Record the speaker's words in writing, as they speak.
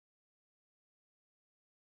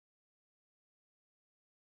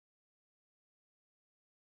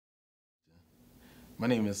My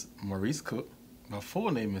name is Maurice Cook. My full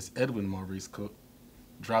name is Edwin Maurice Cook.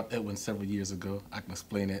 Dropped Edwin several years ago. I can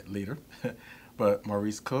explain that later. But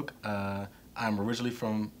Maurice Cook, I'm originally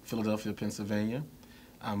from Philadelphia, Pennsylvania.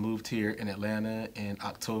 I moved here in Atlanta in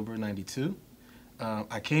October '92.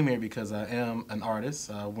 I came here because I am an artist.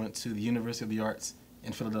 I went to the University of the Arts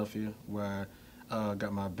in Philadelphia where I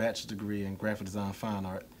got my bachelor's degree in graphic design fine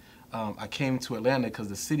art. I came to Atlanta because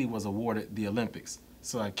the city was awarded the Olympics.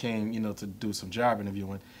 So I came, to do some job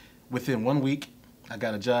interviewing. Within 1 week, I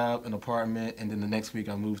got a job, an apartment, and then the next week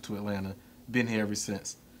I moved to Atlanta. Been here ever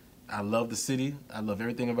since. I love the city. I love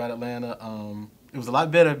everything about Atlanta. It was a lot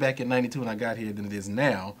better back in '92 when I got here than it is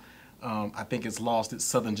now. I think it's lost its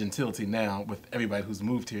southern gentility now with everybody who's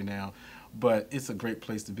moved here now. But it's a great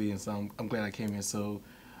place to be, and so I'm glad I came here. So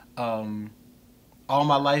all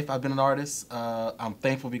my life I've been an artist. I'm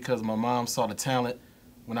thankful because my mom saw the talent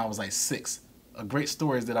when I was like 6. A great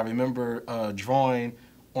story is that I remember drawing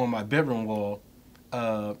on my bedroom wall,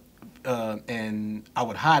 and I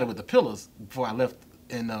would hide it with the pillows before I left.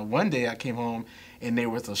 And one day I came home, and there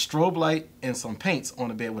was a strobe light and some paints on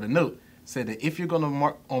the bed with a note. Said that if you're going to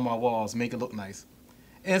mark on my walls, make it look nice.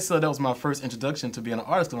 And so that was my first introduction to being an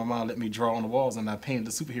artist, because my mom let me draw on the walls, and I painted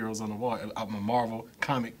the superheroes on the wall. I'm a Marvel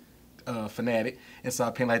comic fanatic, and so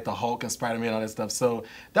I painted like the Hulk and Spider-Man and all that stuff. So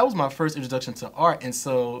that was my first introduction to art. And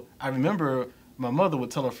so I remember my mother would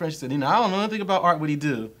tell her friend, she said, I don't know anything about art, what he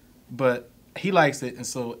do, but he likes it. And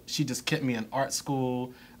so she just kept me in art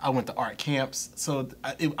school. I went to art camps. So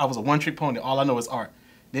I was a one-trick pony. All I know is art.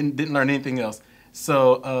 Didn't learn anything else.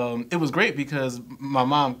 So it was great because my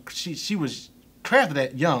mom, she was crafted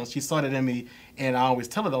that young. She saw that in me, and I always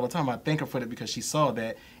tell her all the time. I thank her for that because she saw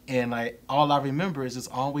that. And like all I remember is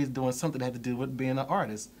just always doing something that had to do with being an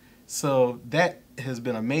artist. So that has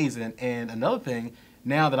been amazing. And another thing,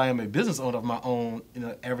 now that I am a business owner of my own,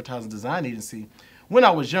 advertising design agency, when I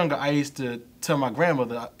was younger, I used to tell my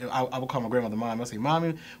grandmother, I would call my grandmother Mommy. I say,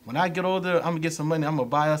 Mommy, when I get older, I'm going to get some money. I'm going to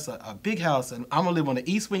buy us a big house, and I'm going to live on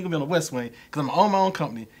the east wing, you're going to be on the west wing, because I'm going to own my own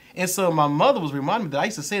company. And so my mother was reminding me that I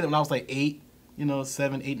used to say that when I was like 8,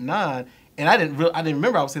 7, 8, 9, and I didn't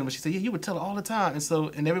remember I was saying it, but she said, yeah, you would tell her all the time.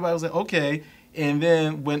 And everybody was like, okay. And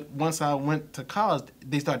then once I went to college,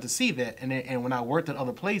 they started to see that. And when I worked at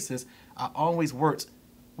other places, I always worked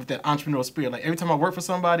with that entrepreneurial spirit. Like every time I worked for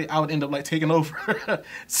somebody, I would end up like taking over.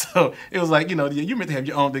 So it was like, you're meant to have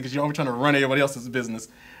your own thing because you're always trying to run everybody else's business.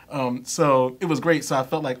 So it was great. So I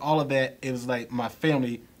felt like all of that, it was like my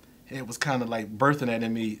family, it was kind of like birthing that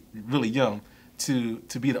in me really young to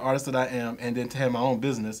be the artist that I am, and then to have my own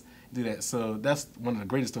business, do that. So that's one of the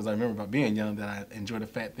greatest stories I remember about being young, that I enjoy the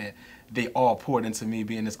fact that they all poured into me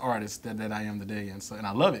being this artist that I am today. And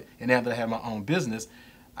I love it. And now that I have my own business,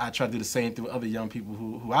 I try to do the same thing with other young people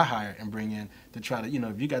who I hire and bring in to try to,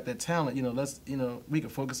 if you got that talent, let's, we can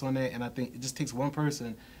focus on that. And I think it just takes one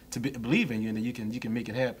person to believe in you, and then you can make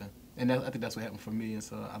it happen. And I think that's what happened for me, and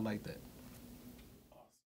so I like that.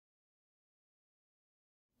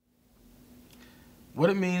 What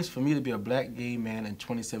it means for me to be a black gay man in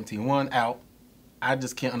 2017, one, out. I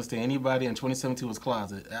just can't understand anybody in 2017 was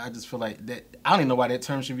closet. I just feel like that, I don't even know why that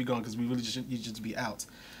term should be going, because we really you should be out.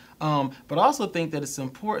 But I also think that it's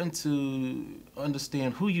important to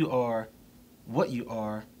understand who you are, what you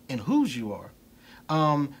are, and whose you are.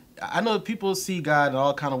 I know people see God in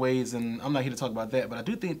all kind of ways, and I'm not here to talk about that, but I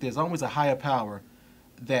do think there's always a higher power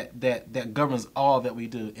that governs all that we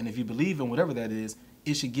do. And if you believe in whatever that is,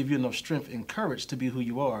 it should give you enough strength and courage to be who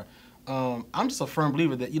you are. I'm just a firm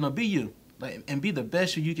believer that, be you. And be the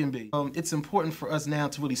best you can be. It's important for us now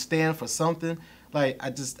to really stand for something. I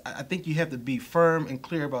think you have to be firm and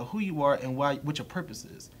clear about who you are and what your purpose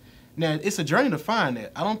is. Now, it's a journey to find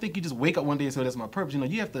that. I don't think you just wake up one day and say, that's my purpose.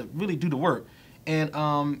 You have to really do the work.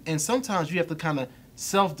 And sometimes you have to kind of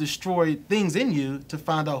self-destroy things in you to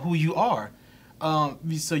find out who you are.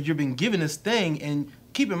 So you've been given this thing, and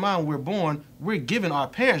keep in mind, we're given our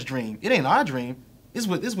parents' dream. It ain't our dream. It's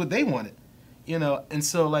what they wanted. And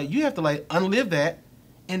so you have to unlive that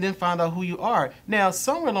and then find out who you are. Now,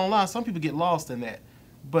 somewhere along the line, some people get lost in that,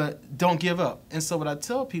 but don't give up. And so what I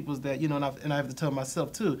tell people is that, and I have to tell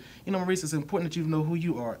myself too, Maurice, it's important that you know who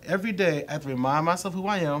you are. Every day, I have to remind myself who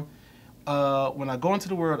I am. When I go into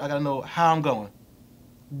the world, I got to know how I'm going.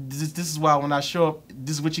 This is why when I show up,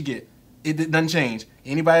 this is what you get. It doesn't change.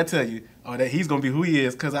 Anybody tell you that he's going to be who he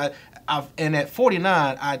is, because and at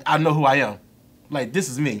 49, I know who I am. This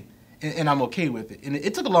is me. And I'm okay with it. And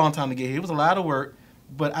it took a long time to get here. It was a lot of work.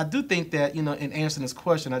 But I do think that, in answering this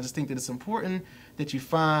question, I just think that it's important that you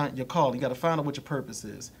find your call. You got to find out what your purpose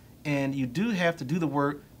is. And you do have to do the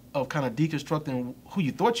work of kind of deconstructing who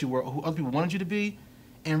you thought you were, or who other people wanted you to be,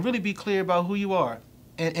 and really be clear about who you are.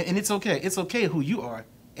 And it's okay. It's okay who you are.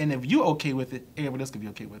 And if you're okay with it, everybody else can be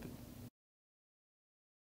okay with it.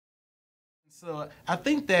 So I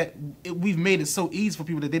think that we've made it so easy for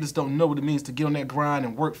people that they just don't know what it means to get on that grind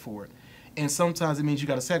and work for it. And sometimes it means you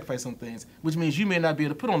got to sacrifice some things, which means you may not be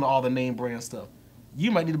able to put on all the name brand stuff.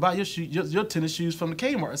 You might need to buy your tennis shoes from the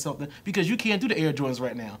Kmart or something because you can't do the Air Jordans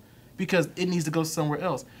right now because it needs to go somewhere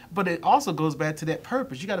else. But it also goes back to that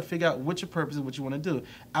purpose. You got to figure out what your purpose is, what you want to do.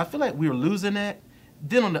 I feel like we're losing that.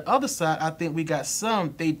 Then on the other side, I think we got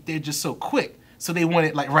some, they're just so quick. So they want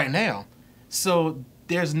it like right now. So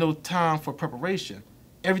there's no time for preparation.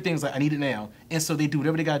 Everything's like, I need it now. And so they do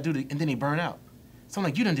whatever they got to do, and then they burn out. So I'm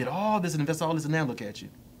like, you done did all this and invest all this, and now look at you.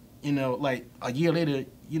 You know, like a year later,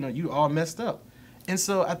 you know, you all messed up. And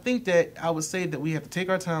so I think that I would say that we have to take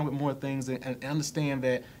our time with more things and understand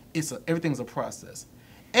that everything's a process.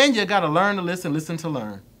 And you got to learn to listen to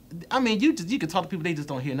learn. I mean, you can talk to people, they just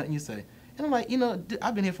don't hear nothing you say. And I'm like, you know,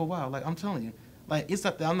 I've been here for a while. Like, I'm telling you. Like, it's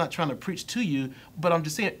not that I'm not trying to preach to you, but I'm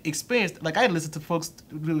just saying experience. Like, I listen to folks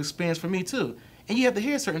who experience for me, too. And you have to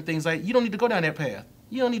hear certain things. Like, you don't need to go down that path.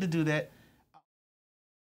 You don't need to do that.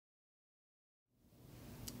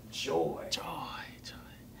 Joy.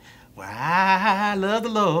 Well, I love the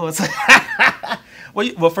Lord.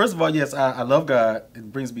 Well, first of all, yes, I love God.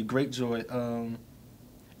 It brings me great joy.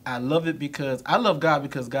 I love it because I love God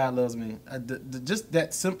because God loves me. Just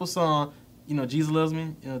that simple song, you know, Jesus loves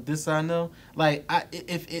me. You know, this I know. Like,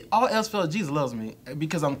 if it all else fails, Jesus loves me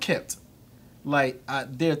because I'm kept. Like,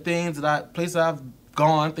 there are things places I've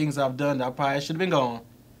gone, things I've done that I probably should have been gone,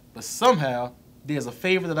 but somehow there's a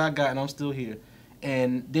favor that I got and I'm still here.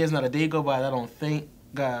 And there's not a day go by that I don't thank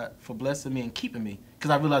God for blessing me and keeping me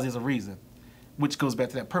because I realize there's a reason, which goes back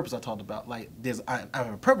to that purpose I talked about. Like, I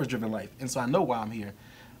have a purpose-driven life, and so I know why I'm here.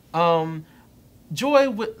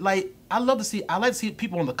 Joy, I like to see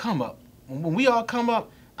people on the come up. When we all come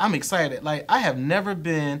up, I'm excited. Like, I have never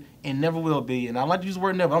been and never will be, and I like to use the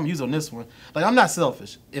word never. I'm using on this one. Like, I'm not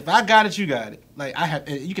selfish. If I got it, you got it. Like,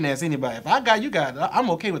 you can ask anybody. If I got it, you got it. I'm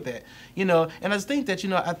okay with that. You know, and I just think that, you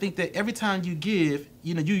know, I think that every time you give,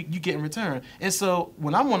 you know, you get in return. And so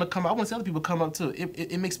when I want to come up, I want to see other people come up too.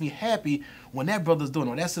 It makes me happy when that brother's doing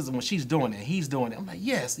it, or that sister, when she's doing it, he's doing it. I'm like,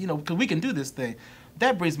 yes, you know, because we can do this thing.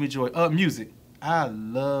 That brings me joy. Music. I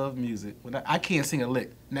love music. I can't sing a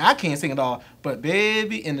lick. Now, I can't sing at all, but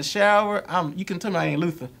baby, in the shower, you can tell me I ain't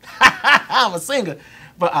Luther. I'm a singer.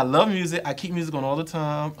 But I love music. I keep music on all the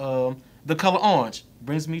time. The color orange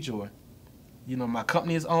brings me joy. You know, my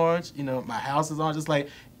company is orange. You know, my house is orange. It's like,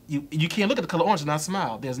 you can't look at the color orange and not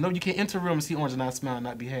smile. You can't enter a room and see orange and not smile and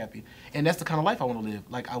not be happy. And that's the kind of life I want to live.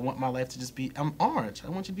 Like, I want my life to just be, I'm orange. I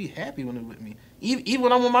want you to be happy when you're with me. Even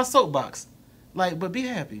when I'm on my soapbox. Like, but be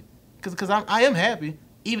happy. Because I am happy.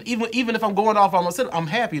 Even if I'm going off on myself, I'm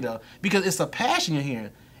happy though. Because it's a passion you're hearing.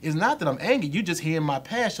 It's not that I'm angry. You just hearing my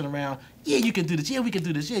passion around, yeah, you can do this. Yeah, we can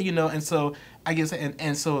do this. Yeah, you know. And so I guess,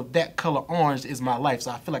 and so that color orange is my life. So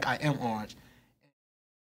I feel like I am orange.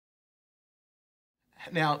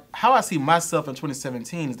 Now, how I see myself in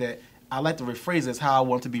 2017 is that I like to rephrase it as how I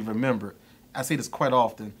want to be remembered. I say this quite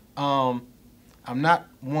often. I'm not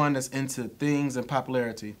one that's into things and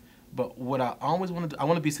popularity. But what I always want to do, I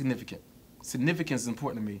want to be significant. Significance is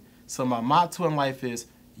important to me. So my motto in life is,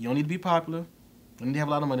 you don't need to be popular, you don't need to have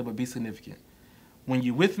a lot of money, but be significant. When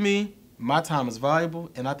you're with me, my time is valuable,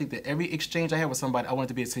 and I think that every exchange I have with somebody, I want it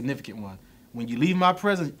to be a significant one. When you leave my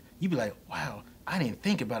presence, you be like, wow, I didn't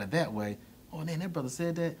think about it that way. Oh, man, that brother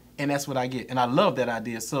said that. And that's what I get. And I love that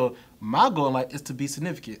idea. So my goal in life is to be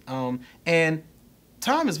significant. And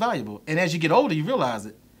time is valuable. And as you get older, you realize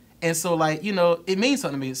it. And so, like, you know, it means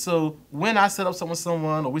something to me. So when I set up something with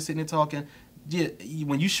someone or we're sitting there talking, yeah,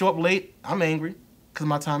 when you show up late, I'm angry because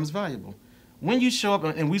my time is valuable. When you show up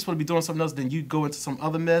and we're supposed to be doing something else, then you go into some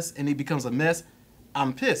other mess and it becomes a mess,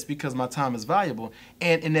 I'm pissed because my time is valuable.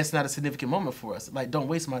 And that's not a significant moment for us. Like, don't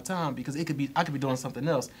waste my time because I could be doing something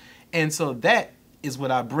else. And so that is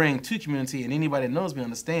what I bring to community, and anybody that knows me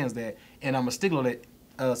understands that. And I'm a stickler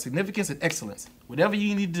that significance and excellence. Whatever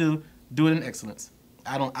you need to do it in excellence.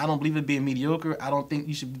 I don't believe in being mediocre. I don't think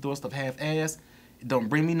you should be doing stuff half-assed. It don't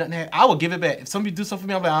bring me nothing. I will give it back. If somebody do something for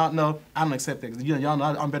me, I'm like, I don't know. I don't accept that because y'all know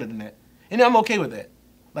I'm better than that. And I'm okay with that.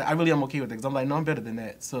 Like, I really am okay with that because I'm like, no, I'm better than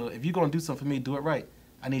that. So if you're going to do something for me, do it right.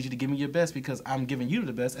 I need you to give me your best because I'm giving you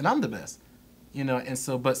the best and I'm the best. You know, and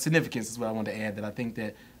so, but significance is what I want to add, that I think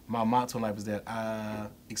that my motto in life is that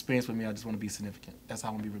experience with me, I just want to be significant. That's how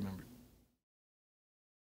I want to be remembered.